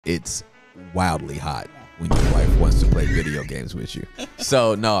it's wildly hot when your wife wants to play video games with you.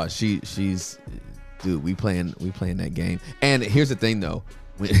 So no, she's dude, we playing that game. And here's the thing though.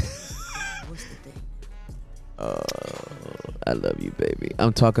 What's the thing? I love you, baby.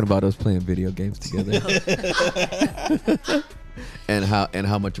 I'm talking about us playing video games together. and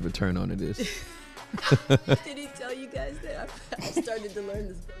how much of a turn on it is. Did he tell you guys that? I started to learn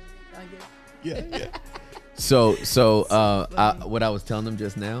this. I guess. Yeah. So what I was telling them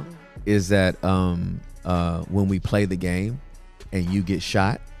just now is that when we play the game and you get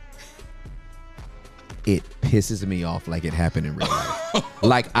shot, it pisses me off like it happened in real life.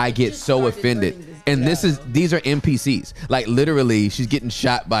 Like I get so offended. And these are NPCs. Like literally, she's getting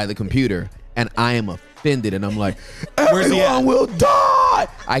shot by the computer, and I am offended, and I'm like, everyone will die.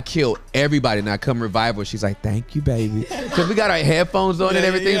 I kill everybody, and I come revive her. She's like, thank you, baby, because we got our headphones on and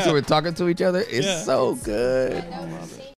everything, so we're talking to each other. It's so good.